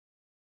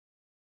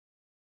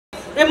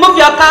Remove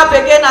your cap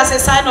again as a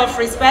sign of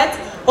respect.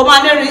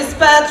 Omani,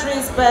 respect,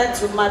 respect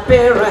to my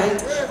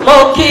parents.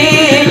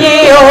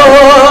 Moki,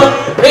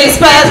 oh,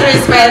 respect,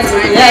 respect to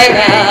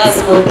Legas,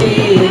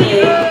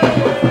 Moki.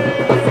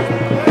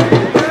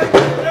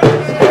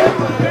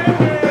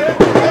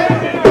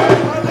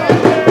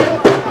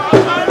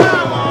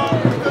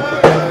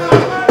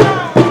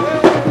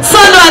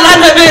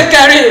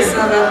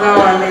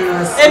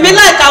 Èmi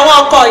like àwọn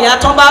ọkọ ìyá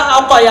tó bá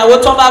ọkọ ìyàwó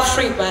tó bá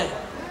free by.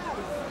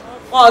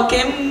 Wọn kì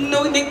í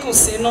níkùn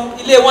sínú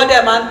ilé wọn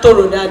dẹ̀ máa ń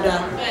tòrò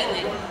dáadáa.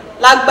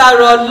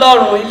 Lágbára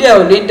Ọlọ́run ilé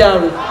ò ní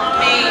dàrú.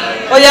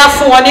 Ó yá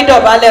fún wọn ní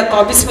dọ̀bálẹ̀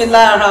kan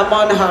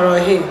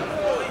Bismillahirrahmanirrahim.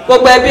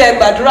 Gbogbo ẹbí ẹ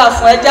gbàdúrà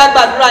fún ẹ já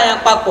gbàdúrà yẹn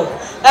papọ̀.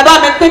 Ẹ bá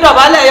mi pín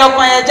dọ̀bálẹ̀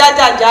ẹyọkan yẹn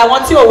jájàjà àwọn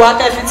tí ò wá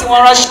kẹfì tí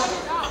wọ́n rọ́ṣẹ́.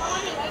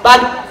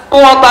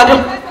 Fún wọn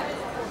gbádùn.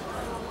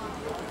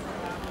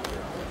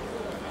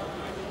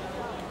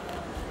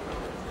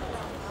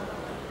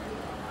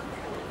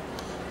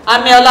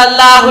 Amiola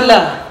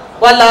lahula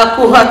wala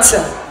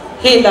kuhata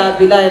hila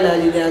bilaila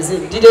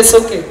liliazim. Did it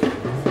okay?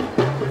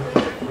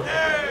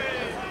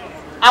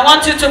 I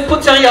want you to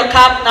put on your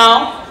cap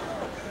now.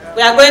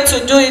 We are going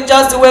to do it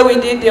just the way we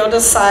did the other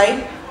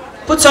side.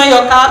 Put on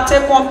your cap,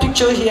 take one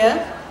picture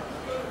here.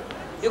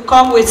 You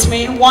come with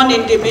me, one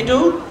in the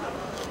middle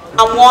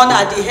and one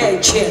at the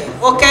edge here.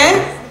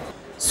 Okay?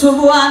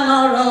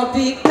 Subhana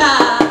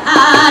rabbika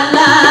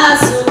Allah,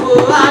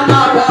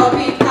 subhana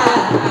rabbika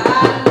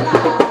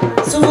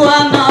Allah,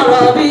 subhana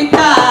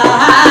rabbika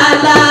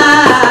Allah,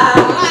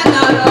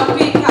 subhana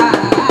rabbika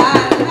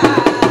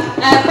Allah,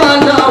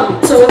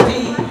 Ekolorun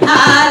tóbi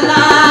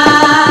Allah,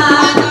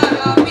 subhana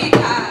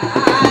rabbika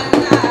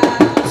Allah,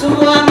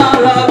 subhana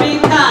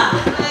rabbika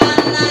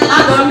Allah.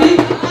 Agomi,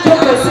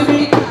 jókòó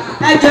síbí,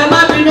 ẹ jọ̀ọ́ má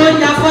bínú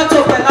ya fọ́tò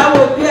pẹ̀lú àwọn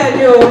òbí ẹ̀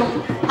ni o.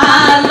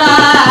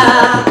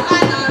 Allah,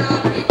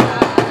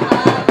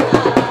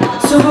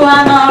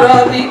 subhana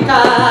rabbika,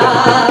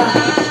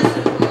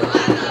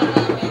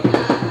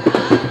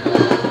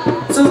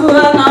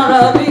 subhana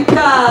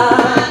rabbika,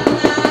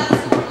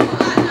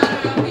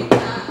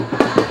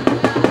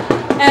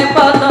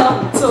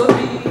 Ekolorun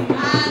tóbi.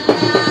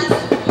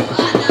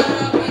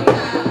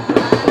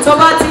 Tó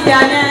bá ti yá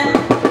yẹn,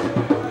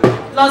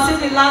 lọ sí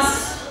the last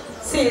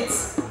seat.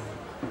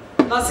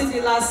 Lọ sí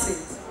the last seat.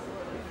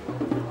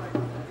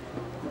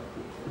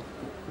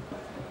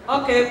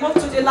 Okay, move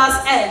to the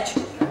last edge.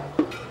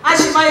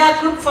 Ashimaya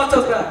group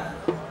photograph.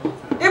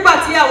 Nígbà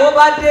tí ìyàwó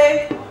bá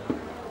dé,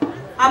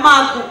 a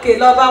máa gùnkè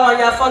lọ bá wọn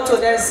ya photo.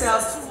 There's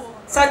a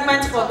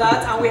segment for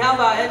that and we have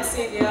our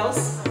MC in the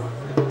house.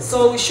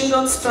 So we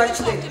shouldn't stretch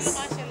things.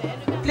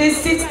 Please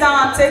sit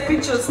down and take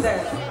pictures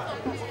there.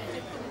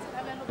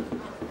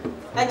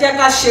 Ẹ jẹ́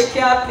ká ṣe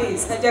kíá,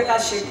 please. Ẹ jẹ́ ká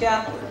ṣe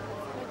kíá.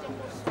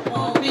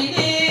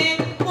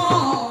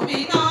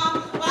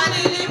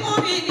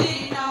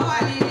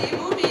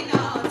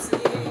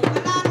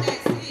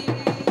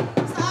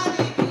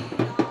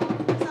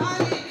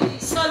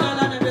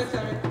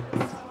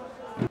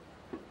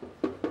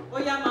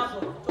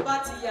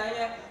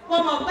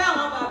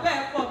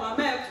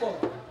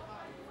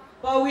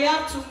 But we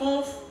have to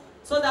move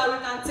so that we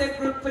can take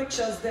group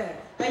pictures there.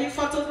 Can you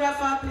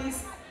photographer,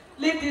 please?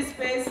 Leave this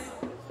space.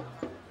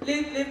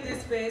 Leave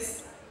this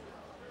space.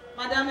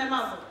 Madam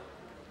Emma.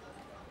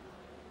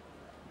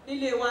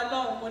 And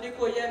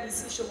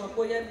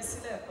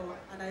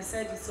I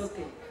said it's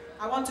okay.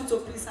 I want you to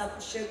please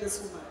appreciate this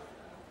woman.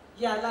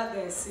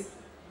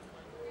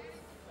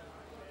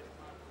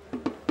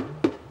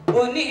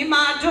 Oni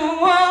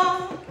madunwo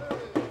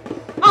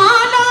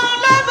Ọlọ́run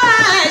ló bá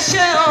ẹ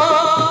ṣe o,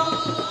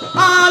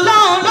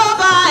 Ọlọ́run ló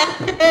bá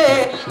ẹ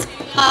ṣe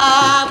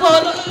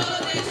àbolo.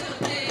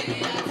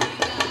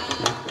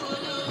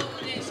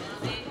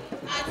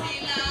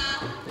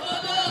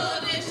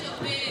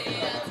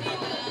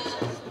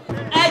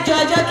 Ẹ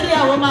jọ̀ọ́ kí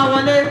àwọn máa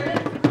wọlé.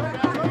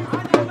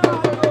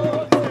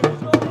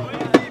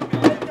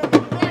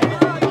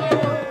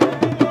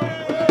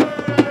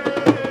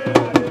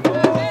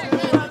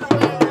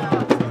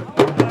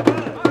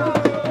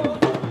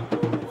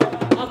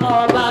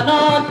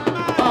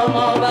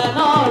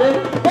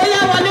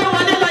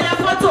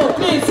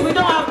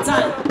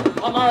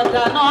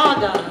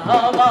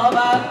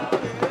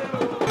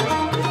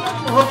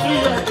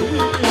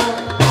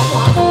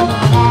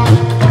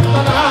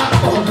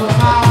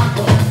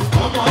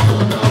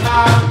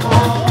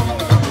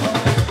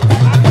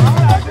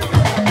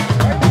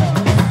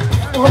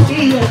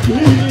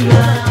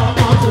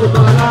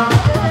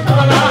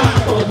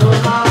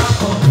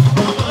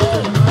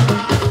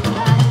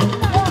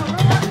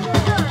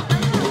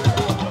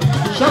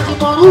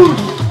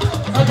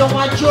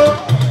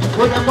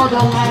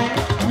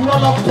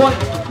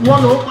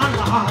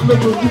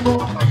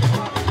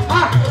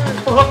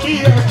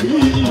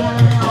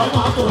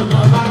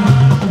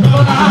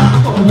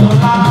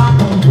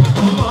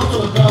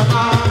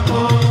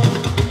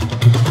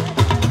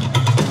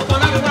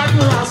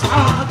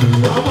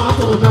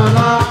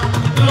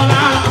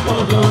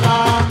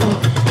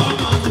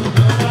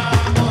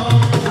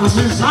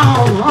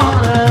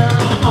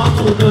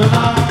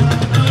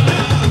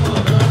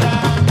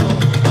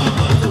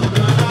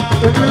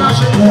 èmi la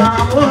ṣe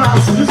ìyàwó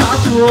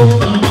Asisat o.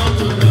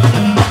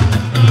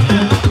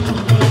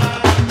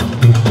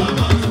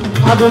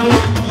 Adoni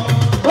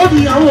ó di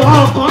ìyàwó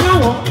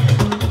Okanlawon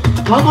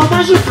ọmọ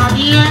mẹ́sìkà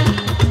nìyẹn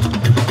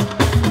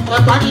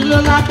ẹ̀pà nílé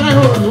lábẹ́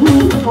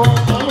Olúmọ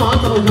ọmọ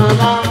tó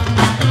gbọ́dá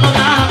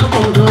ọmọdé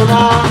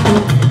àkọ́kọ́dọ́dá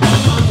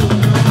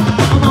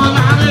ọmọ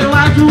láàrin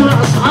iwájú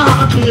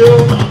Asaki o.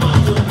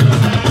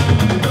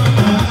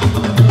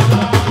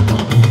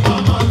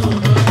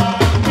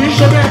 Kì í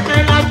ṣe bẹ́ẹ̀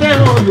lábẹ́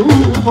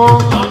Olúmọ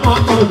ọmọ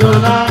tó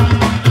gbọ́dá.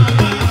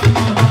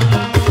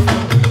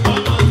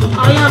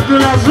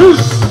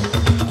 Azeez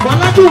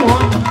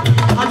Folajiwon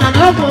àjàdí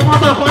ọ̀pọ̀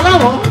ọmọdé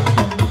Okanlawon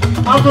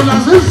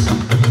Azeez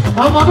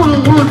ọmọdé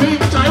ìwúrò ní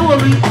Táíwò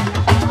mi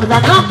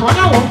àjàdí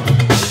Okanlawon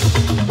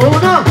òun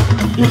náà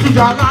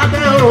ìkìjà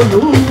lábẹ́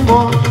Olúmọ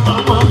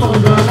ọmọ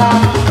ọ̀dọ́lá.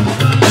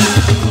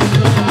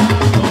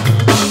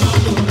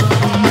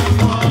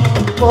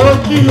 Ó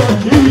kíyè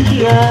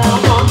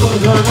ọmọ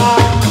ọ̀dọ́lá.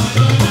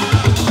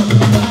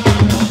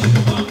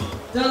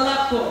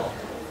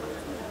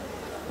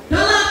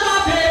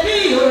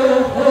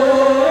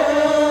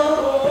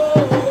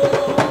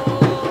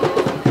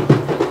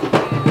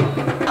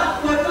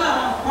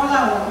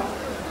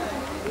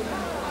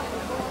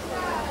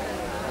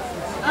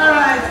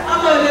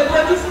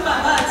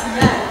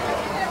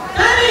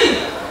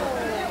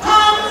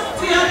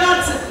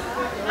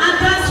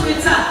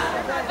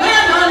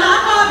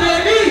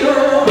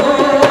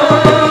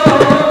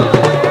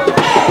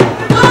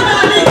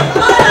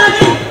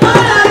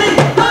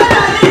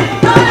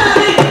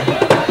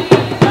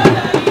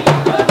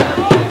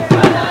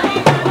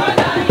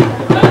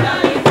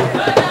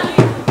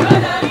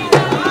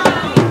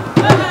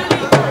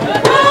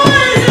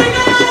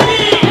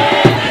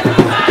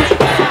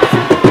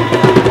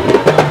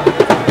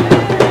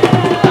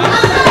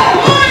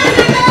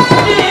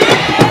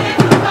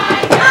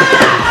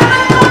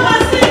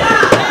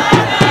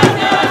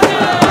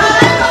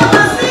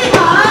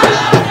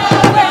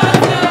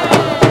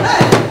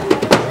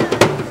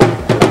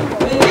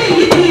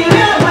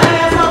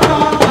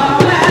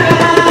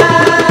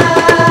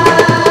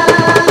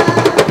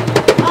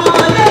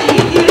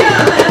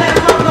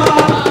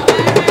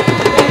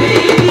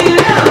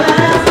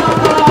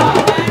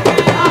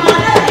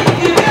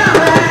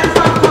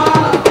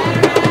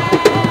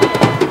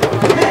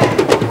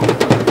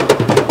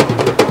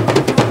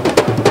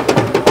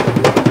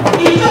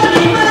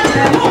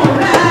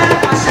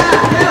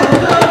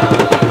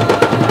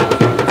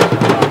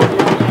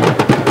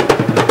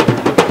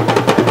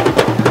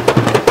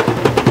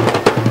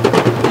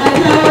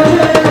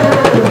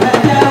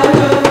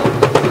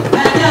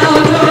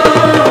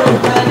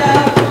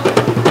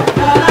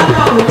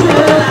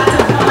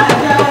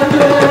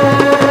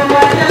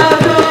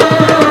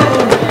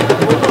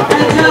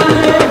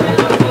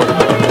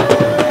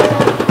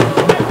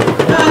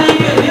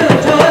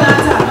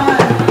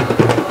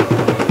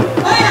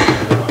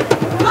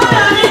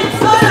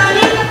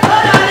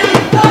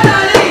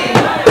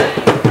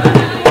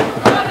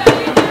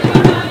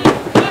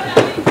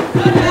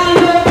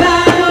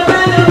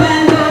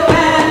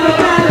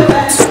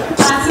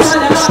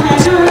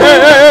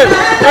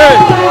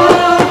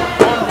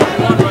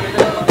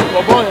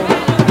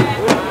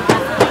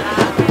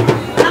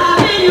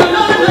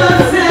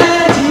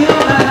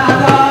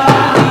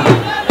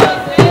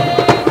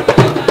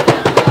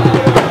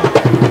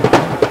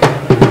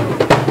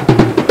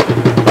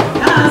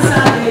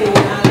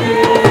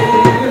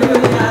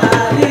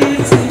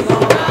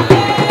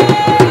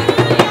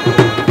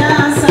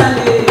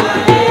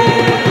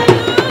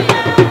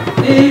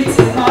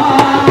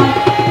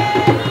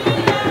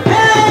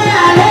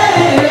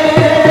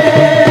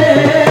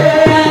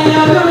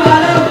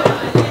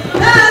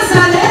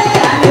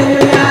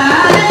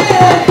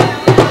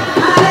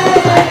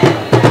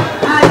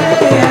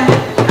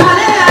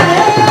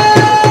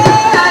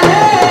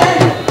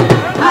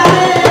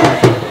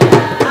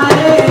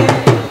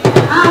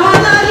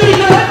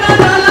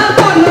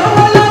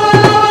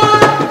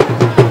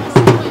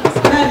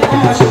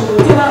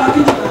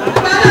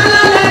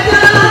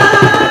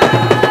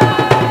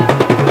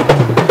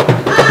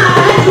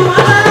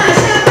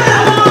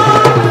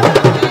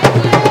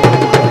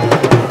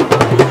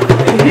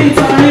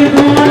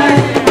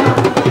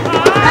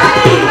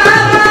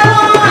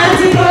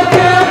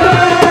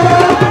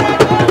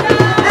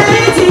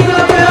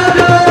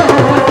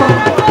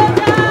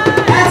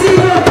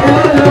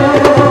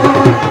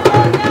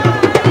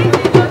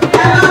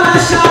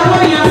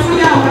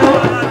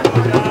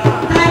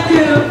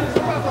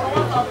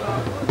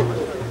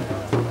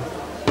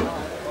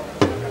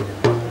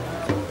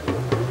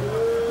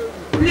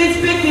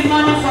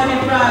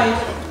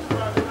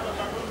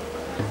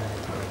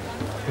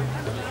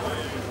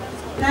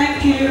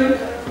 Thank you.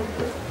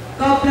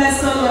 God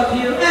bless all of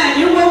you. And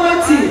you know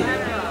what?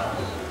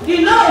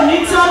 You know,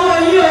 it's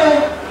all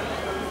you.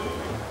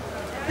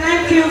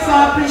 Thank you for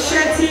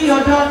appreciating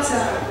your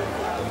daughter.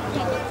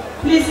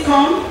 Please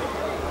come.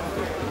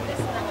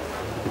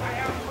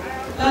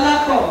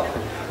 Dalako.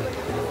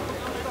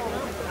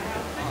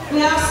 We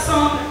have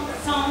some,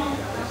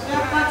 we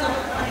are part of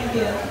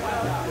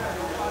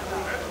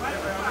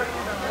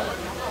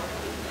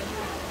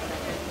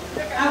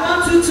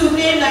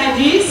kneel like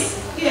this.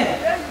 Here.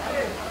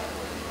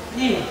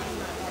 Kneel.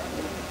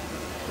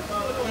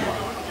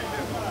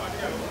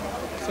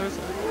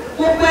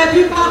 Gbogbo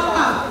ẹbí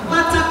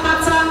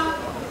pátápátá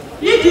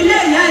nídìílé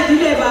ìyá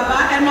ìdílé bàbá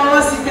ẹ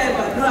mọ́wọ́ sí ká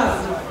gbàdúrà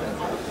fún.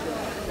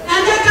 Ẹ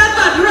jẹ́ ká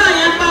gbàdúrà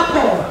yẹn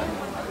papọ̀.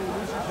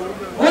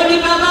 Òní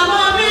bàbá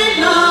mọ́ mi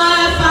lọ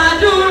ẹ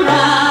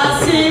fàdúrà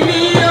sí mi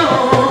o.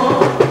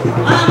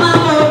 Màmá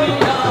mọ́ mi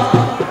lọ,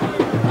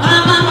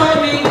 màmá mọ́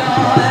mi lọ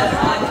ẹ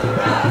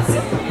fàdúrà sí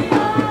mi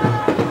o.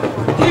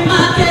 Kí má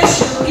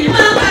kéṣù, kí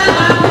má kẹ́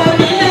bá kò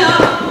nílé o.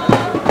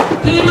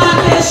 Kí má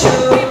kéṣù.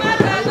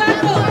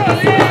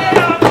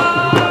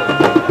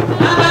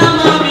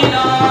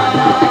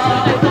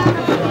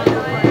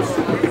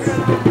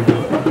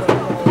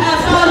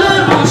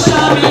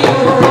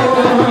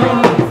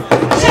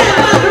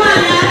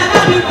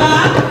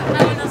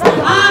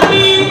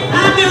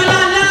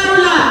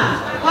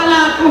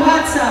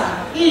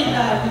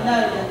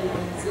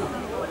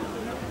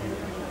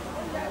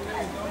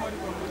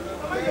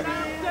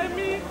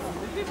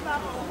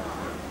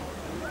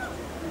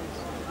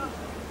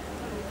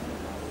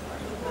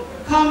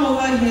 Come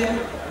over here.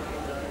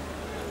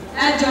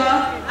 Ejo,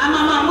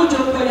 Amama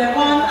Mujoko,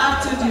 one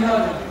after the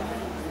other.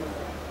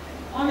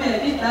 Mommy, I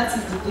did that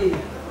today.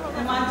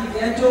 Mommy,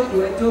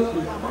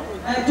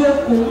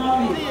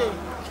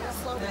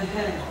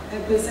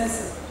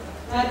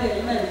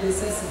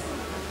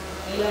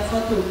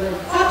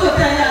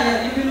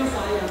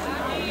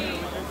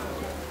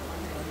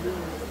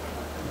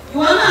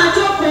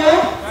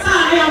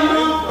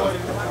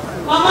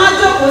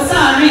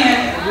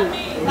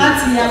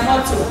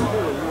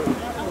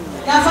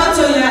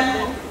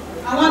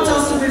 I want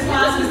us to be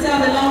fast. We still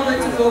have a long way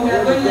to go. We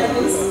are going like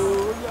this.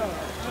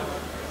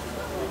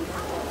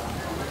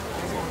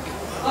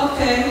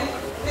 Okay,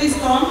 please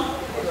come.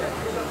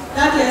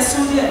 Daddy,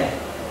 Asumia.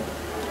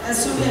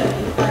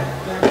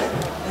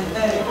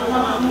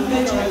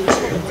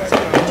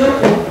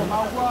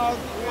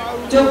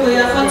 Joko,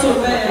 your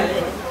photo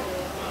there.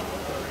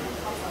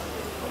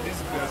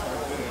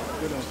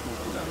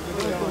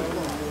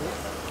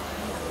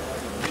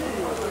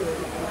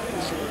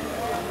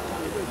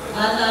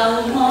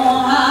 Allahu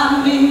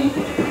Mohammed,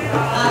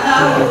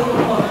 Allahu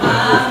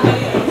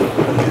Mohammed,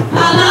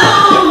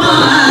 Allahu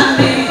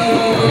Mohammed,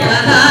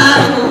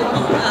 Allahu Mohammed.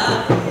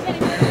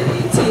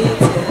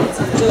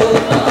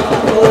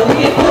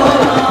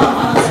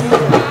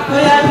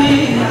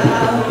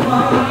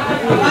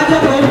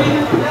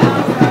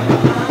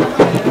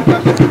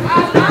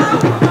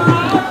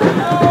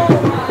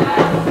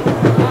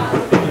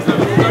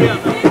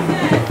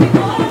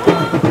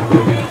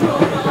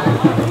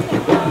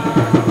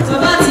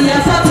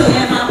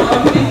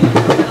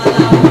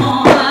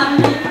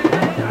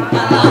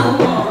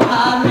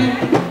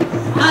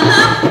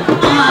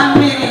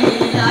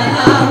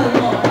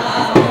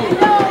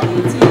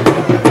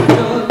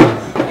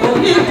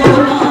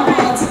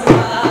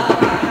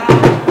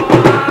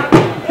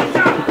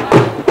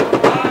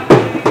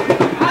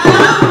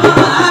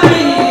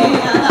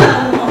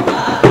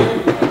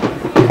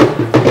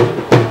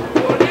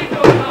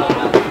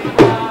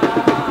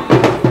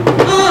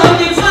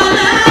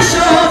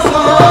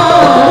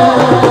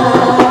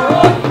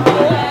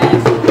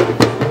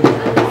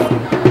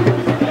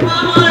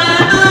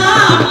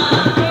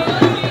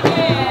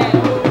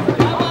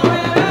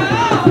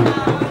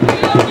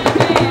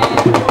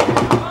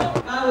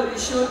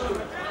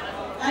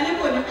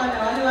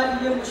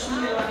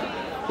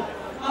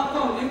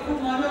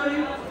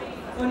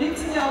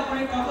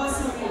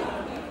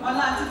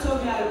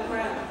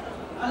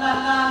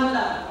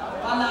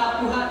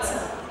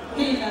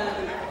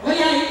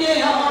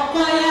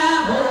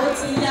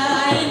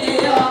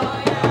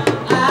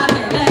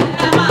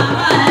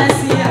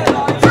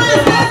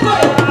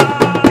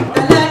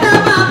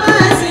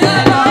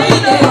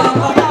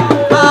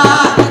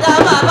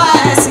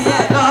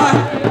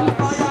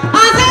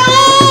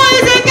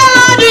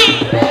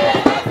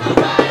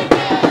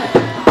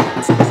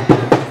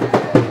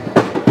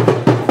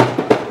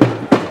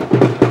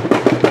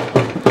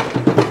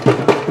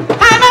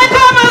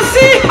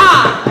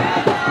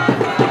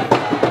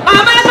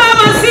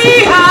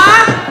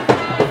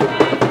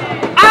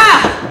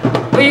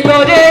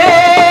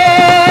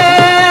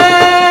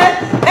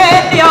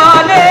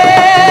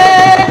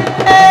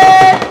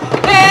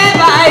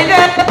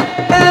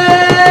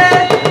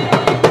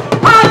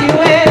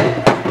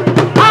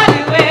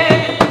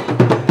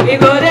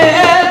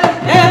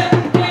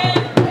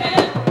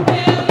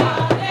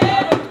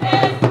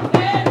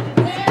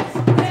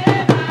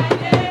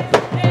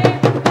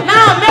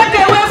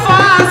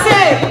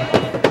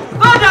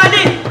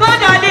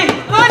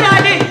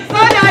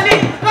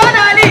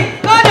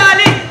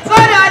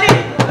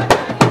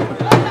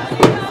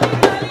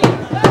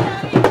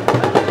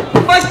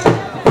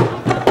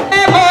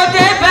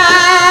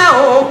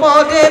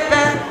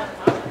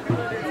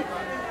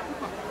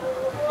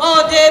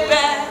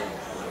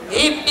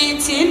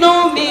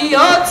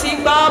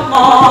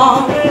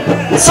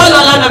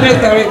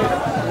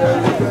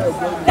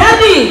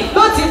 Daddy,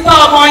 ló ti tọ́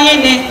ọmọ yín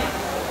ni.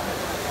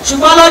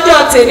 ṣùgbọ́n lọ́jọ́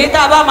tèmi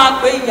tá a bá máa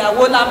pè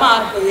ìyàwó la máa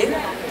pè é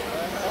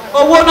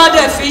owó náà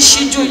dẹ̀ fi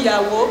ṣíjú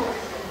ìyàwó.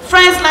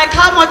 Friends, like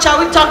how much are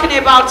we talking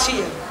about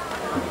here?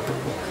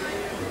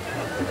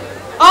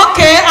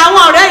 Okay,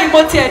 àwọn ọ̀rẹ́ yìí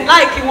mo tiẹ̀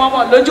láìkí wọn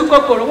mọ̀ lójú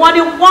kòkòrò wọ́n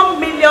ní $1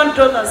 million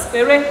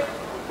péré.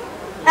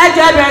 Ẹ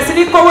jẹ́ ẹ bẹ̀rẹ̀ sí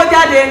ní kówó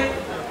jáde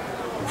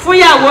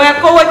fúnyàwó, ẹ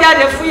kówó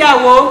jáde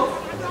fúnyàwó.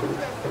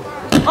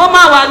 Ó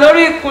máa wà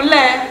lórí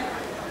ìkúnlẹ̀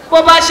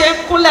bó bá ṣe ń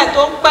kúnlẹ̀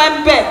tó ń pẹ́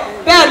ń bẹ̀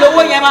bẹ́ẹ̀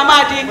lówó yẹn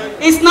máa di.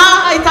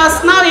 It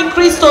has now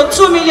increased to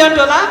 $2 million.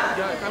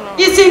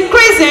 It's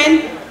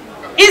increasing.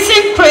 It's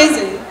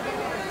increasing.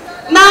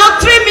 Now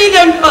 $3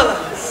 million.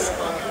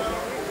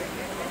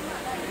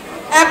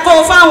 Ẹ kó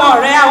fáwọn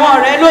ọ̀rẹ́, àwọn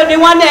ọ̀rẹ́ ló ní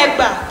wọ́n lè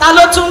gbà, ta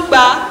ló tún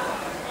gbà?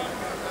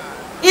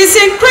 It's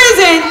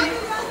increasing.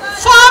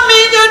 $4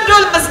 million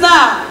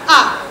now.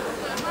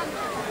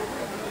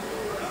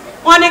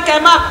 Wọ́n ní kẹ́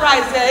máa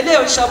price ẹ̀ ilé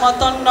òṣèọmọ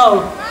tó ń ná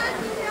o.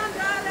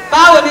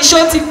 Báwo ni ṣó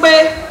ti pé?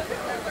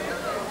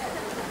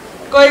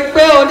 Kò ì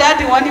pé o,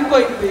 dáàdì wọ́n ní kò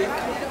ì pé.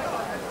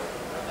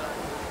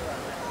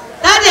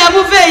 Dáàdì ẹ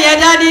mú fẹ́ yẹn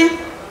dání.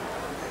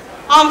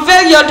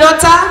 Unveil your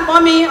daughter,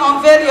 mommy,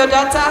 unveil your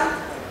daughter.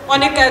 Wọ́n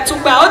ní kẹ́ tún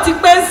gbà, ó ti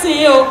pé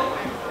sí o,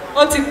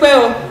 ó ti pé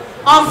o.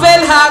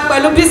 Unveil her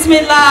pẹ̀lú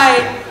Bismillah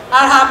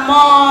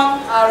Arhamon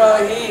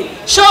Arahim.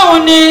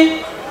 Ṣóun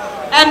ni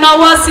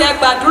ẹnáwó sí ẹ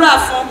gbàdúrà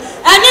fún.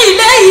 Ẹni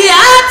ilé yìí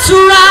á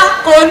tura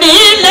kò ní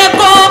lè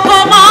kókó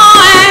mọ́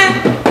ẹ.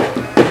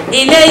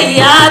 Ilé yìí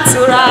á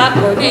tura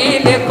kò ní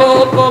lè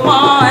kókó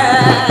mọ́ ẹ.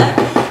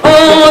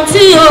 Ohun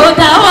tí o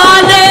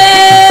dáwọ́lé,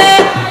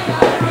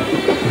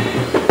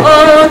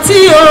 ohun tí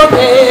o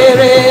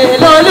béèrè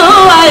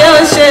lolúwa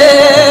yóò ṣe.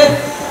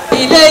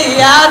 Ilé yìí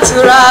á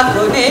tura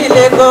kò ní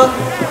lè kó.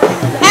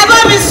 Ẹ bá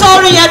mi sọ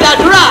orin yẹn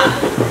dàdúrà.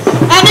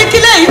 Ẹni kí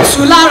lè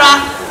tù lára,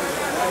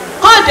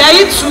 kọ́ọ̀dẹ̀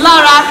yìí tù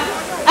lára.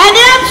 Ẹni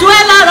á tù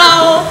ẹ́ lára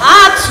o, á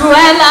tù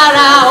ẹ́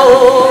lára o.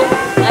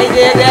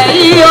 Àìdèdè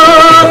yìí o,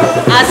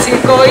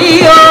 àsìkò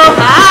yìí o,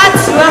 á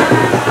tù ẹ́.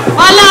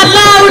 Wala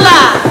láúlà,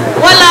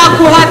 wala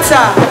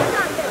kúhátà.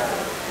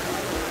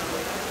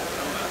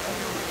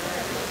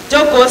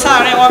 Jókòó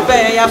sáàrin wọn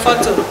bẹ́ẹ̀ ya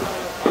fọ́tò.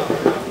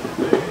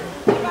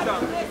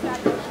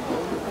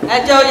 Ẹ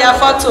jẹ́ ó ya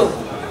fọ́tò.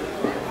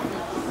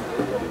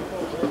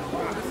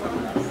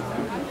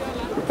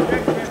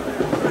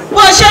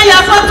 Bó ṣe ya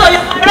fọ́tò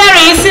yẹn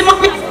rẹ́rìn-ín sí mọ́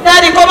bí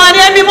dáàdì kò máa ní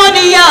ẹbí mọ́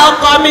ní ìyá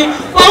ọkọ mi.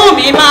 Ohun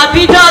mi máa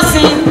bí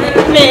dọ́sí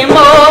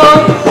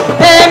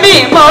èmi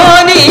mo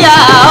ní ìyá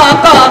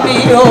ọkọ mi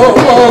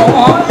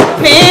ohun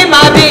mi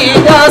máa bí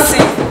dọ́sí.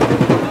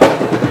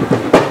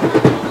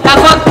 Ya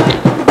fọ́tò.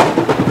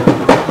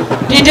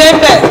 Dìde ń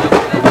bẹ̀.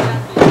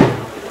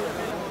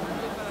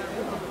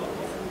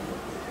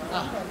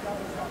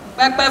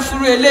 Pẹ́pẹ́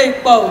fúru eléyìí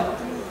pọ̀ o.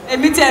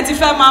 Èmi tiẹ̀ ti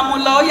fẹ́ máa mú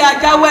lọ, ó yá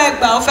jáwọ́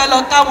ẹ̀gbà, ó fẹ́ lọ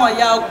káwọn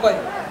ìyá ọkọ ẹ̀.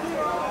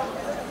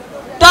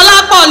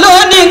 Dọ́lápọ̀ ló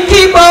ní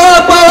kí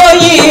gbogbo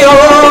yín o,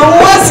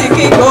 ó sì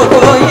kí gbogbo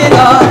yín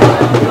lọ.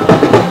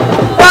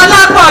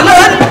 Dọ́lápọ̀ ló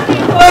ní kí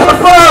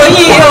gbogbo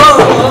yín o.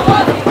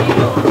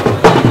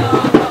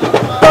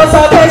 Ó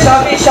sọ pé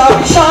ṣọ́mi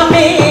ṣọ́mi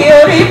ṣọ́mi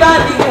orí bá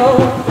mi o.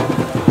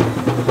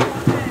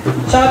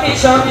 Ṣọ́mi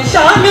ṣọ́mi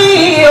ṣọ́mi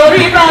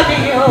orí bá mi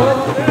o.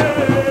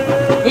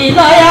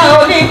 Ìlọ́yà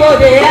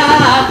oníbodè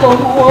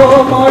àkómú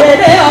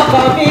òmòrèlé ọkọ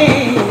mi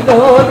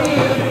lórí.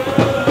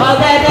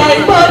 Ọ̀gẹ̀dẹ̀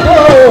ìgbòdo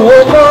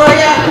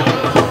ògbóyà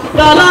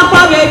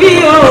lọ́lọ́pọ̀ bèbí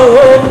o.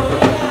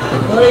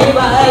 Orí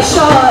máa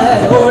ẹ̀ṣọ́ ẹ̀,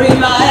 orí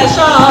máa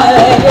ẹ̀ṣọ́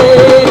ẹ̀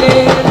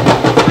lélẹ̀.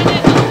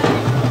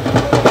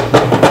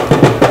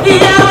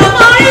 Ìyàwó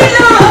mọ́rí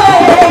lọ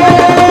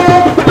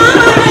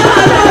máa rẹwà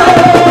lọ,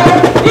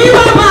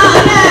 ìwọ máa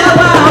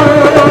lẹ́wà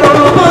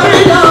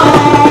mọ́rí lọ,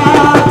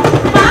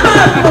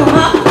 máa kù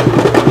mọ́.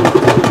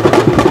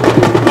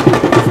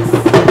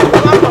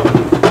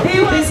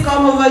 Please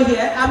come over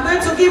here. I'm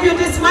going to give you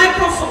this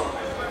microphone.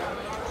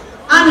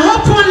 And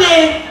hopefully,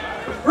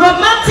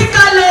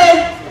 romantically,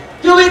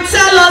 you will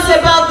tell us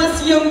about this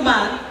young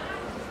man.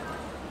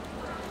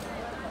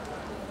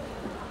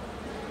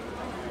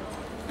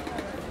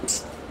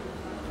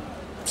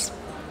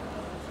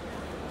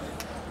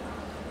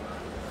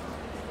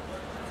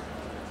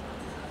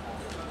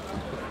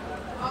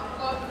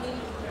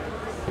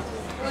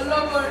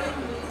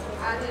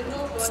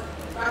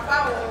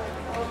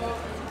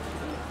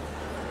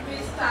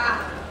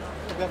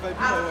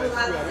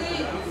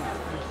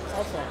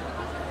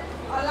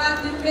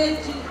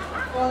 Azeez,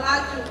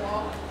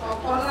 Folajiwon,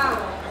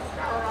 Okanlawon.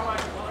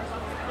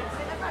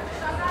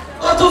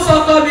 Ó tún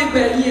fọkọ mi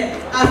gbẹ̀yìn ẹ̀,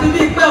 àfi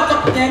bíi pé ọkọ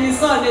yẹn ní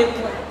sọ́ọ̀lẹ̀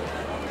mú ẹ̀.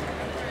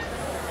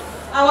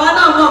 Àwa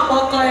náà mọ̀ pọ̀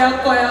ọkọ ẹ̀.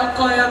 Ọkọ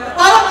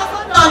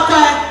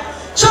ẹ̀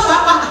ṣó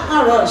pápá má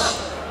rush.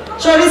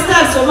 Ṣorí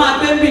steps ó máa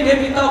gbé ń bì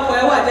débi tọkọ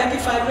ẹ̀ wà jẹ́ kí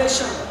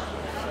vibration.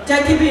 Jẹ́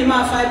kí bí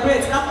máa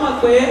vibrate lápọ̀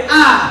pé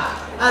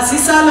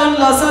Asisat ló ń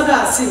lọ sọ́dọ̀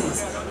Azeez.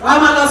 Wàá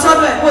máa lọ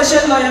sọ́dọ̀ ẹ̀ bó ṣe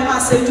ń lọ yẹn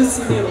máa ṣẹ́jú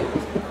sí mi o.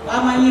 Wàá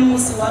máa yín mú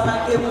sí, wàá máa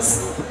ké mú sí.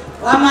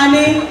 Wàá máa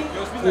ní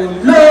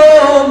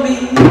olómi,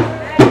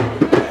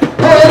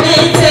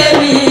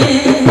 onítèmi,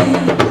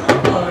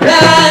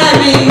 ọ̀rẹ́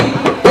mi,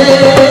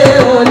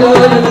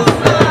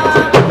 olólùfẹ́.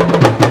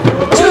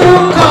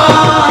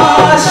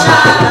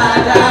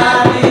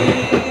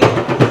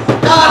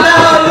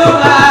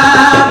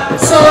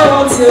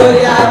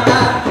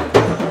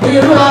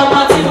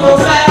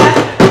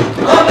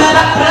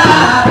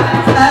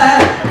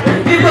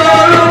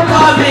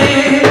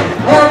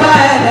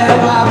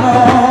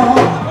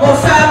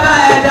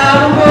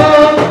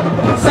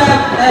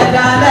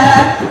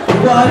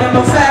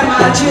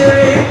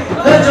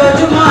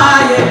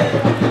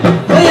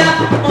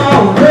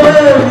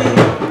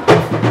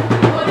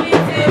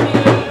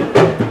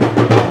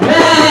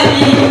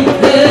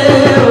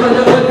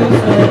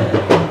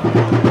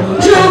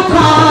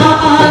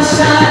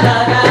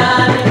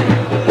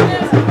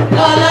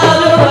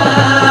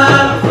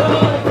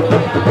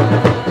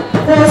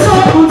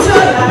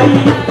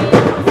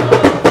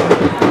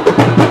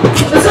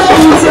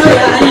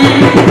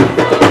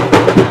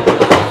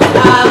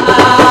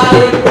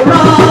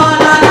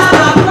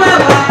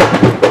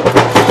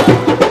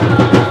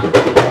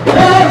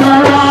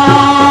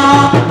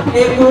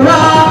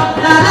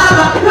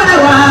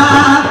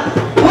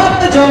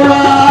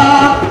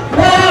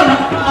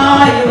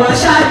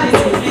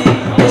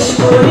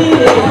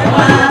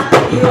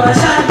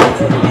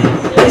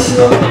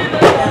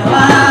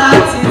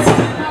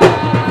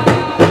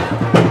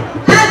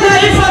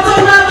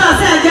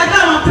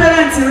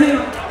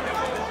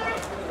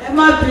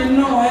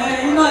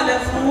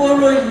 fún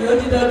wóró yìí ó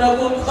di dandan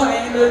kó kọ́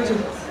ẹyin lójú.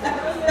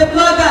 The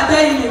blogger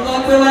tẹ́yìn nìkan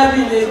pé wá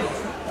bí lè.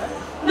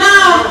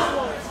 Now,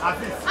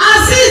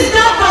 Azeez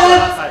dọ́kọ̀.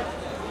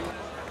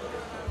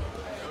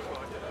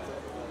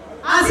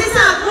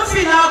 Asisat kún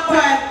fìlà ọkọ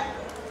ẹ̀.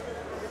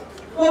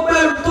 Gbogbo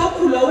ẹrù tó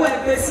kù lọ́wọ́ ẹ̀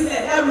gbé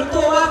sílẹ̀. Ẹrù tó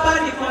wá bá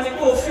nìkan ni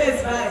kò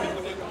face báyìí.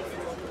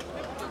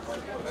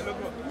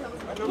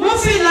 Mú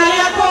fìlà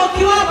yẹn kó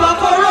kí wọ́n bọ̀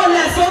kó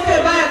rólẹ̀ sókè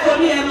báyìí kò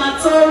ní ẹ̀ máa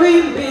torí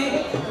mi.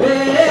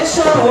 Bèè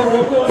ṣòro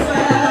kò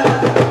fẹ́.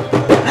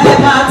 Ẹ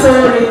máa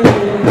torí mi.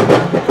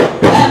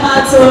 Ẹ máa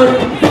torí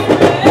mi.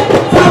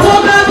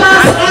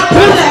 Photographers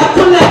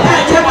ẹkúnlẹ̀ ẹ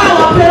jẹ́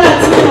báwọn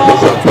parents wọn.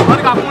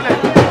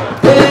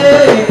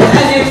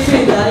 Ẹni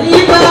fìlà yí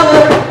báwo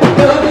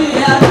lórí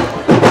ya.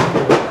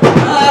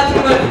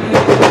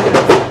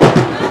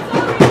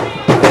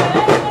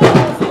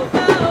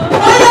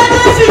 Ó yẹ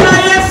kí fìlà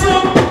yẹn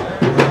fún.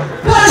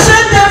 Bó ṣe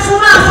ń tẹ fún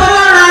máa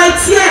fọwọ́ ra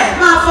etí ẹ̀,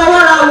 máa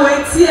fọwọ́ ra wo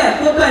etí ẹ̀,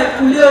 gbogbo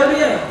ìkúlé orí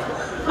ẹ̀.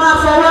 Máa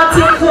fọwọ́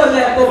tí kò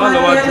lẹ̀ kó máa ní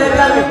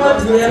ẹlẹ́dá mímọ́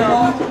dùn ẹ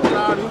mọ́.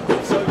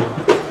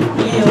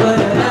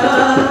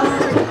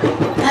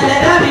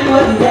 Ẹlẹ́dá mímọ́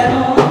dùn ẹ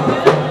mọ́.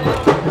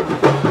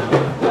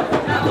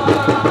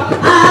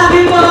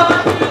 Àbímọ́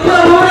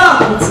lówùúrọ̀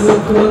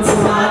kùtùkùtù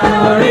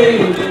àdọ̀rí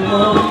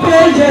ìmọ̀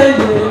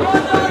méjèèjì.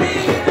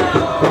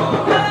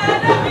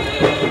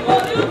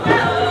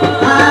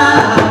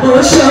 Àbò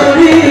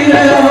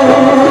ṣoríire o.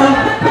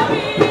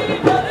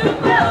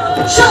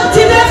 Ṣó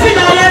ti dé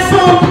fìlà yẹn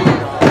fún?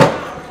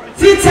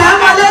 Fìtà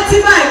mọ́lé tí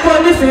máa kọ́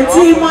nífẹ̀ẹ́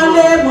tí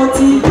mọ́lé mo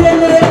ti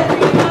délé.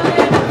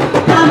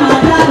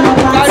 Àmàdánù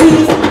pàtí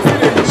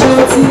ṣó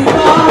ti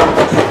bọ́.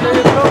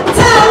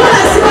 Tẹ́ owó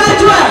ẹ̀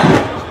síwájú ẹ̀.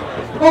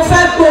 Mo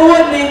fẹ́ gbowó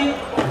ni.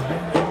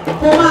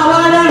 Mo máa wá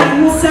rẹ́rìn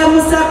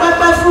músẹ́músẹ́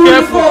pẹ́pẹ́ fún mi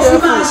kó o fi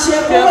máa ṣe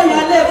kówó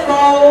yẹn lè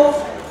kọ́ o.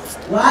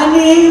 Wà á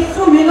ní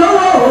fún mi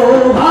lówó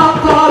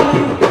ọkọ mi.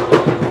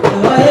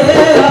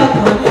 Ọ̀yẹ́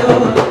ọkọ mi o.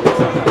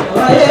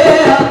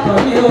 Ọ̀yẹ́ ọkọ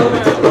mi o.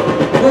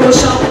 Go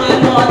shop my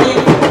money.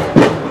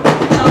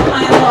 Shop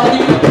my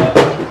money.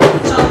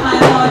 Shop my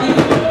money.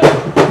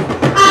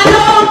 I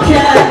don't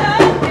care.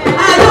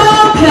 I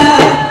don't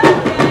care.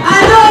 I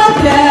don't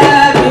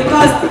care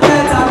because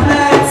get a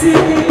plenty.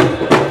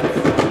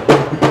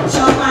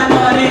 Shop my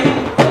money.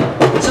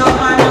 Shop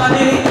my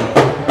money.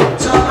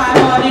 Shop my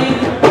money.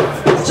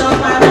 Shop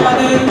my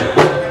money.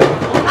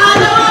 I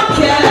don't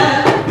care.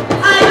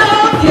 I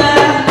don't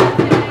care.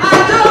 I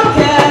don't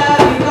care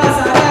because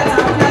I get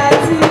a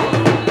plenty.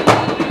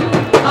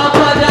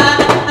 Ọkọ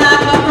dáadáa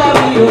ọkọ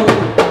mi o.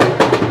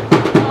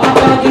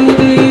 Ọkọ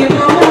gidi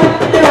mo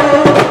wọlé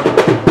o.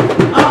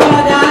 Ọkọ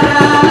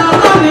dáadáa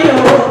ọkọ mi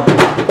o.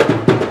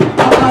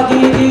 Ọkọ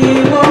gidi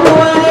mo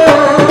wọlé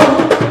o.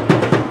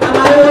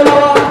 Àmà lówó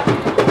lọ́wọ́,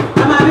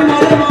 àmà bímọ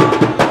lẹ́mọ́.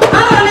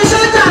 Àwọn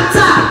oníṣọ́jà ń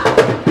tà.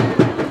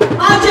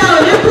 Ọjà ò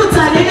ní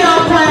kùtà nílé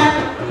ọkọ ẹ.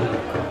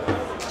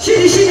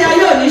 Ṣíṣíṣí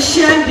ayé ò ní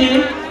ṣe ń dín.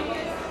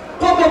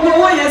 Kó gbogbo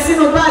owó yẹn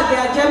sínú báàgì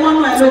àjẹmọ́nú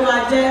ẹ ló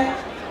máa jẹ́.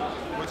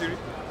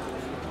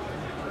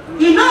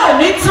 Iná ò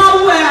ní tán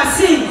wú ẹ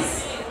Azeez.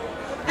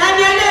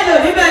 Ẹni ẹlẹ́dọ̀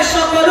níbẹ̀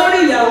ṣọkọ lórí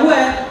ìyàwó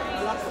ẹ.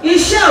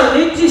 Iṣẹ́ ò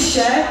ní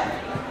dìṣẹ́,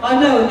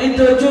 ọ̀nà ò ní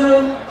dojúrú.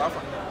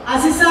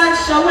 Asisat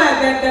ṣọwọ́ ẹ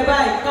gẹ́gẹ́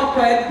báyìí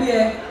kọ́kọ́ ẹ gbé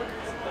ẹ.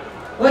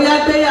 Ó yá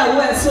gbéyàwó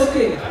ẹ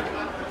sókè.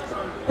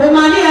 Kò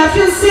mà ní have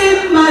you seen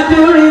my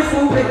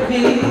beautiful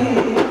baby?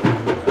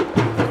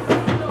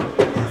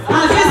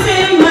 Have you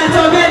seen my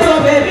tomato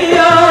baby?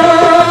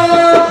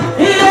 Oh,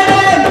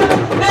 yeah,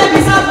 baby,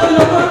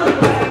 sábòlógún.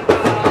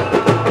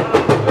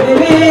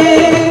 Baby,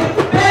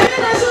 baby,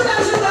 the sugar,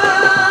 sugar.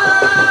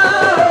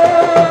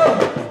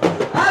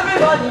 Oh,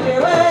 everybody dey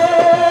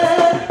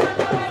wait.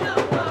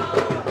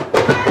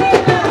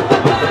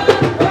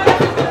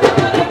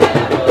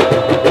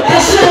 Ẹ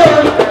ṣé o,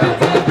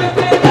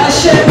 ẹ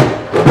ṣé.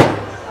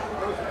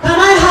 Can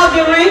I have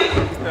your ring?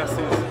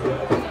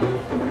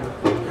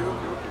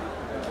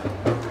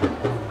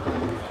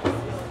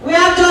 We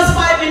have just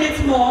 5 minutes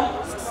more.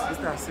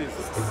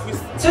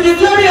 To the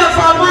glory of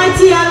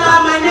Almighty Allah,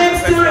 my name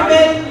still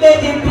remains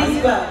Lady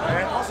Bisbal.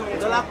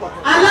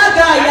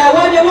 Alága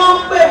ìyàwó ni wọ́n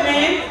ń pè mí.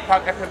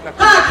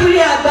 Káàkiri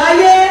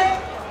àgbáyé.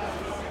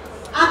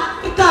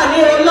 Áfíríkà ní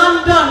o,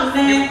 London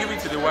ní,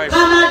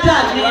 Canada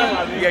ní,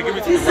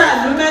 Visa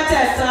ìlú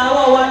mẹ́tẹ̀ẹ̀ta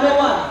ọwọ́ wa ló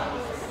wà.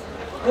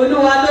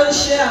 Olúwa ló ń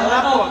ṣe àwa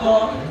náà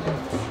kan.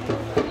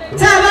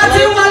 Tẹ́ ẹ bá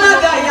ti ń wá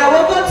alága ìyàwó,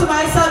 go to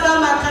my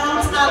Instagram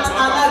account at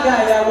alága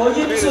ìyàwó,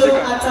 YouTube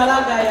at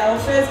alága ìyàwó,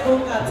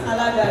 Facebook at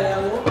alága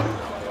ìyàwó.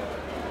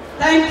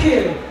 Thank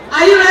you.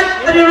 Are you ready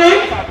for the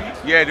ring?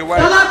 Yeah, the white.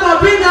 Dọ́lápọ̀,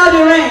 bring out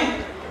the ring.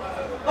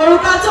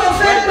 Òrùka tó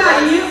fẹ́ gbà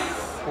yìí.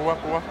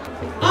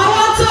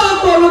 Àwọn tó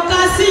òrùka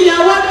sí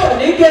ìyàwó lò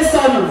ní gé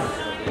sọnù.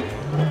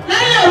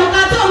 Lẹ́yìn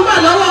òrùka tó ń gbà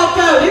lọ́wọ́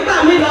ọkọ ẹ̀ ò ní gbà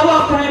mí lọ́wọ́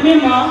ọkùnrin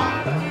mímọ́.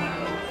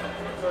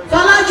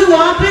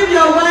 Folajiwon, bring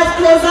your wife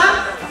closer.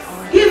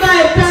 Give her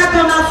a peck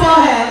on her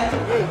forehead.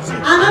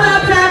 Another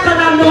peck on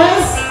her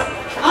nose.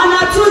 On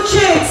her 2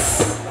 cheeks.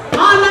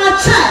 On her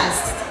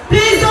chest.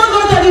 Please don't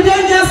go to the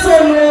danger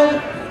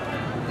zone.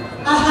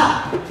 Aha.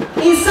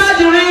 Inside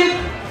the ring.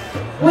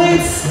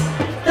 with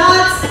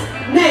that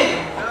name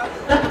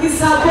that is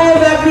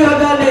above every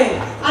other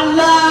name.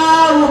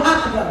 Allahu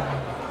Akbar.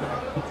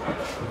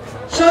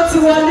 Shoti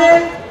wale,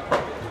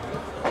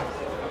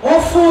 ó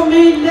fún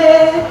mi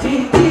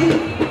lédìdí,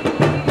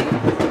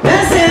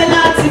 bẹ́sẹ̀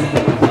láti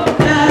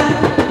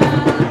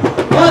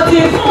ó ti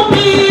fún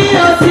mi,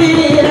 ó ti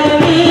rẹ̀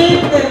mí,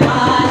 pé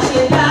máa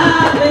ṣe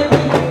dáre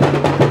mi.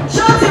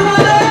 Shoti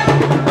wale,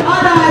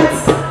 all right.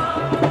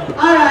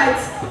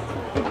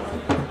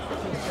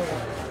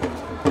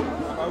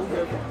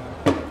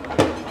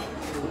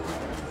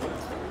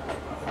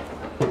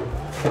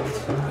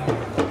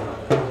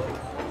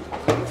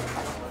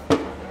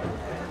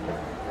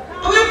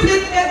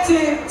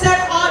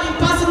 Take all the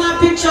personal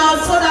pictures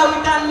so that we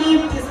can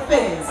leave the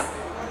space.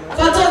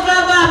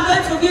 Photographer, I'm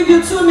going to give you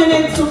 2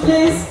 minutes to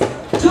please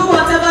do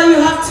whatever you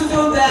have to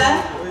do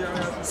there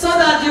so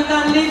that you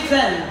can leave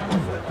them.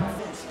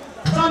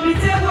 From the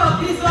table of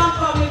Visual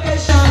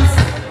Communications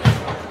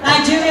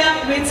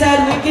Nigeria Limited,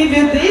 we give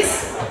you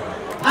this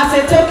as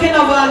a token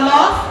of our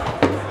love.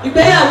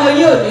 Ìgbéyàwó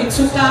yóò ní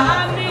túká.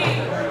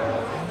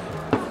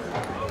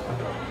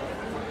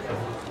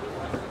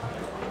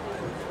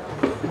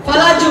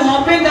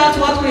 Folajiwon, bring out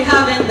what we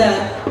have in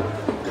there.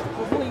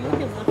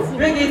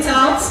 Bring it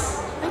out.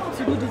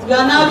 You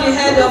are now the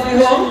head of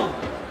the home.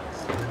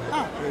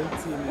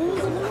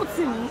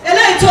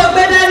 Eléyìí tó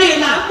gbé dání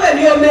là ń pè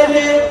ní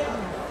omele.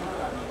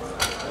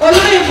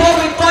 Olóyìnbó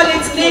we call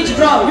it lead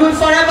drum. You will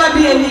forever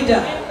be a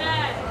leader.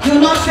 You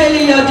will not fail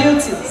in your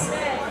duties.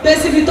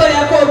 Gbèsè ibi tó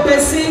yẹ kó o gbé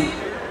sí.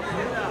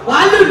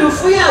 Wàá lùlù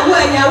fún ìyàwó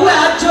ẹ̀, ìyàwó ẹ̀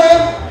á jó.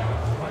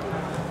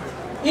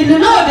 Ìlú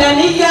náà ò dẹ̀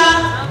ní yá.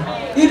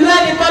 Ìlú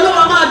ẹnìkan ló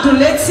máa dùn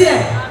létí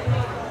ẹ̀.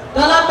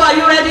 Dọ́lápọ̀, are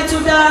you ready to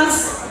dance?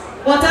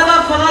 Whatever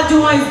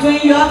Folajiwon is doing,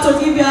 you have to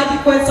give your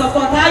adequate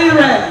support. Are you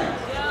ready?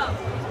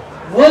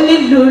 Ó ní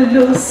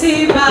lùlù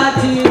sí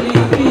bàdí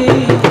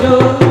ìjó.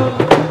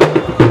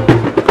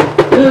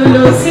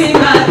 Lùlù sí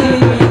bàdí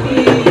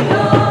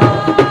ìjó.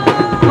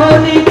 Ó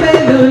ní pé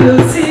lùlù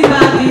sí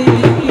bàdí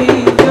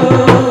ìjó.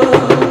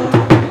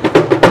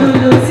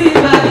 Lùlù sí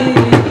bàdí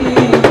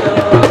ìjó.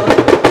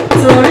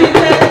 Torí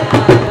pé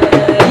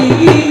àlẹ́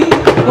yìí.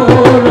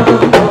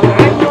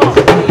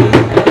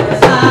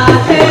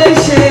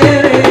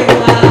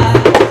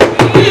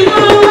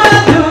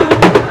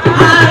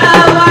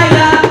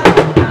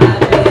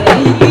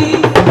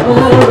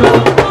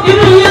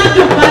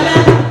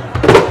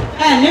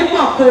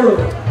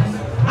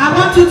 I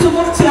want you to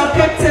move to your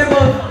cake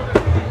table,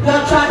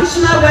 your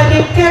traditional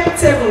wedding cake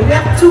table. We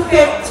have 2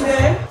 cakes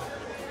today.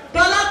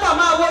 Dọ́lápọ̀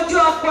máa wojú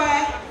ọkọ ẹ,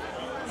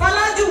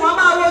 Folajiwon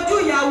máa wojú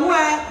ìyàwó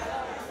ẹ.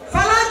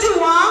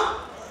 Folajiwon,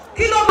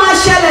 kí ló máa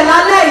ṣẹlẹ̀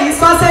lálẹ́ yìí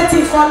sọ́sẹ́tì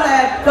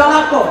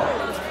Dọ́lápọ̀?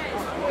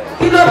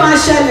 Kí ló máa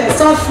ṣẹlẹ̀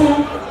sọ fún?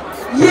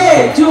 Yé,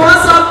 ju wọ́n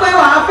sọ pé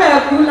wàá fẹ́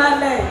kú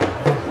lálẹ́ yìí.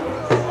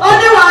 Ó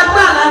ní wàá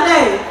gbà lálẹ́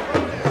yìí.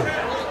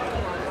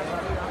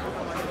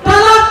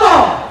 Dọ́lápọ̀,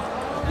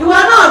 ìwọ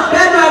náà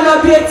gbẹ́nu ẹ lọ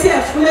bí etí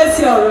ẹ̀ fún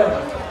létí ọ̀rọ̀ ẹ̀.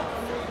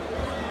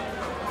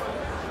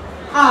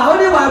 Ó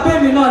ní wàá gbé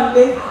mi náà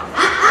lé.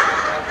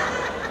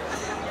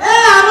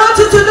 Hey, I want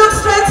you to look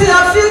straight to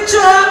your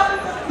future.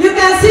 You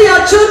can see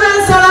your children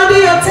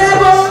surrounding your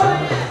table.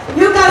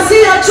 You can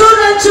see your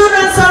children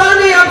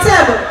surrounding your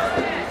table.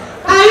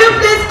 Can you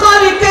please call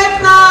the cake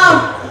now?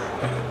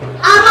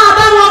 A máa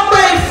bá wọn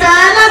pe ìfẹ́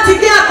láti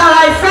gé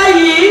àkàrà ìfẹ́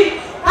yìí.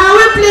 Can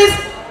we please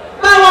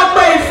bá wọn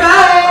pe ìfẹ́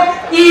o?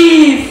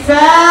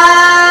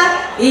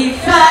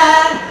 Ìfẹ́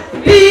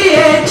bí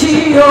èjì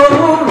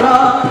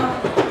òwúrọ̀.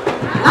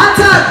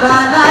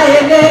 Látàgbàlá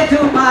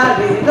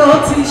Elédùmarè ló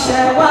ti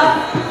ṣẹ̀ wá.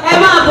 Ẹ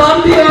máa bọ̀ ń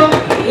bí o.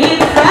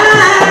 Ìfẹ́.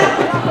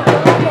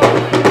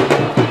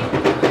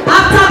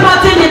 After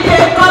cutting the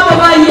cake, come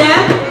over here.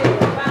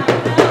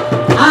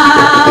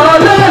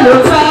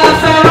 Olólùfẹ́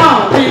fẹ́ràn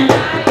mi.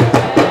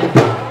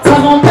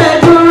 Tọmọ pé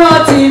dúró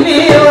tì mí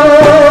o.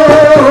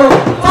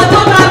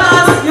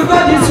 Photographers, you go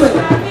this way.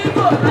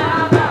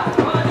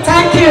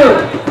 Thank you.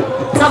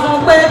 Tọmọ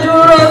pé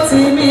dúró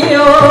tì mí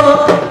o.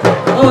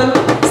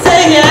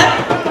 Stay here.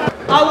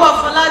 Ọwọ́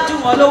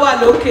Folajiwon ló wà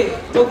lókè.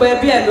 Gbogbo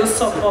ẹbí ẹ̀ ló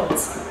support.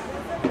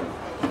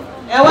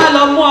 Ẹ wá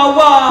lọ mú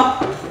ọwọ́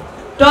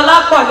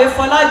Dọ́lápọ̀ lé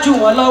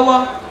Folajiwon lọ́wọ́.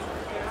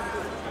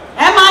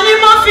 Ẹ máa ní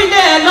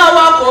mọ́fìlẹ̀ ẹ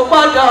lọ́wọ́ kò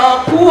gbọ́dọ̀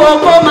kú o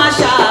kó má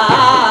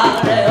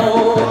ṣàárẹ̀ o.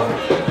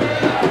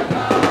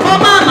 Kó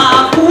má máa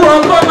kú o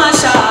kó má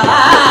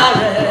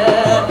ṣàárẹ̀.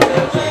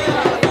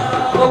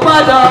 Kò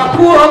gbọ́dọ̀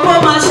kú o kó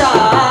má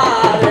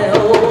ṣàárẹ̀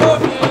o.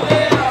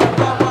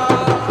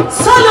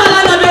 Sọ́nà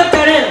lẹ́nu ló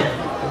kéré.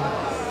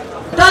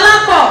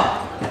 Dọ́lápọ̀,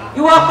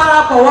 ìwọ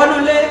parapọ̀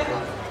wọnúlé.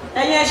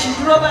 Ẹ̀yin ẹ̀ ṣì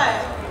dúró báyìí.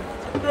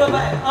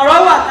 Ọ̀rọ̀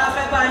wà tá a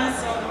fẹ́ bá yín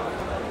sọ.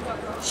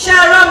 Ṣé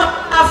ẹ rọ́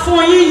máa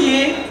fún yín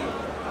yìí?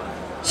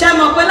 Ṣé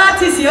mọ̀ pé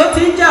láti ìsìn ó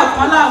ti ń jẹ́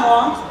ọ̀kan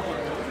láwọn?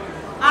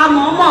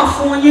 Àmọ̀ọ́mọ̀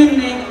fún yín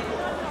ni.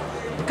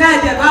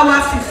 Kẹ́ẹ̀dẹ̀ bá wa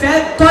fìfẹ́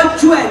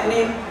tọ́jú ẹ̀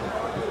ni.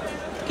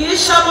 Kì í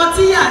ṣọmọ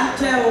tí yà ń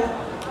jẹ o.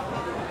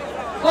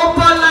 Ó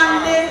bọ́lá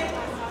ńlé.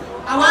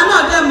 Àwa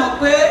náà dẹ̀ mọ̀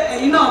pé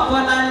ẹ̀yin náà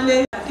bọ́lá ńlé.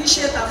 Kì í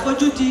ṣe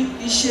tàfojúdi,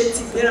 ìṣe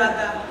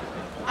tìgbéraga.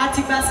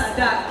 àti gba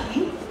sàdáàkì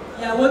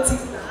ìyàwó ti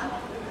gbà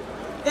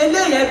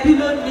eléyìí ẹbí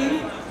ló ní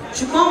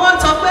ṣùgbọ́n wọ́n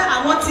sọ pé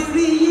àwọn ti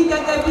rí yín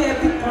gẹ́gẹ́ bí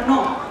ẹbí kan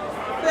náà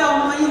pé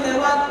ọmọ yín lẹ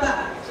wá gbà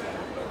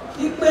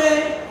wípé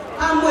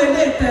ká mú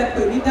eléyìí tẹ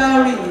pè ní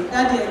dáórì yìí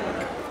dádì ẹ̀.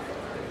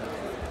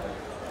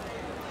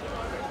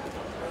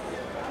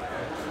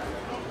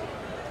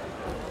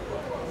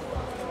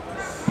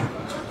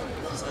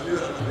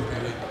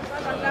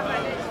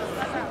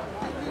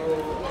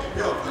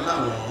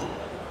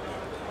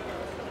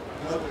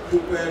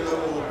 Dúpẹ́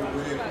lọ́wọ́ gbogbo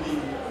ẹbí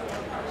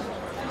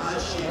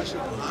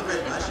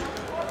Mohammed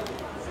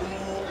fún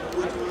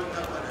owó tí wọ́n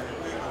dá padà ní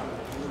pé àwọn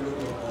owó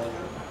lórí ọmọ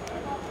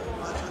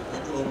wọn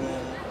ṣàtọ́jú ọmọ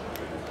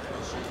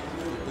ìṣèlú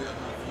ní ìgbé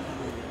àwọn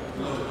ìlú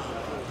lọ́wọ́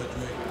tọ́jú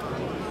ẹ̀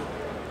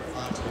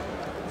fàtó.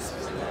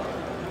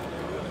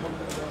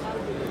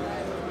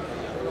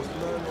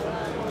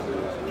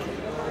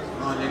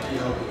 Wọ́n lè kí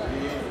ọ̀rọ̀ pé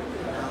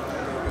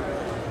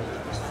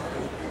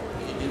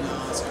ìdínà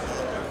àṣìkò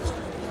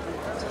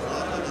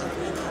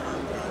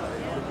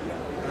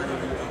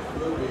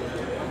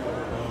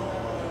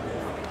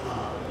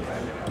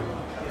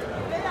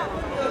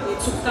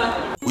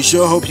We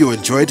sure hope you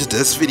enjoyed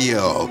this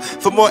video.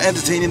 For more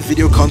entertaining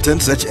video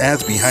content such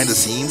as behind the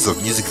scenes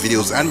of music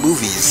videos and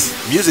movies,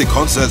 music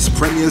concerts,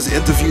 premieres,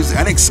 interviews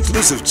and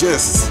exclusive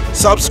gists,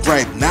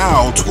 subscribe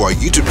now to our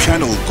YouTube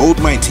channel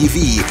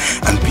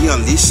GoldmyneTV and be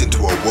unleashed into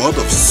a world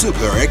of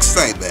super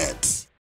excitement.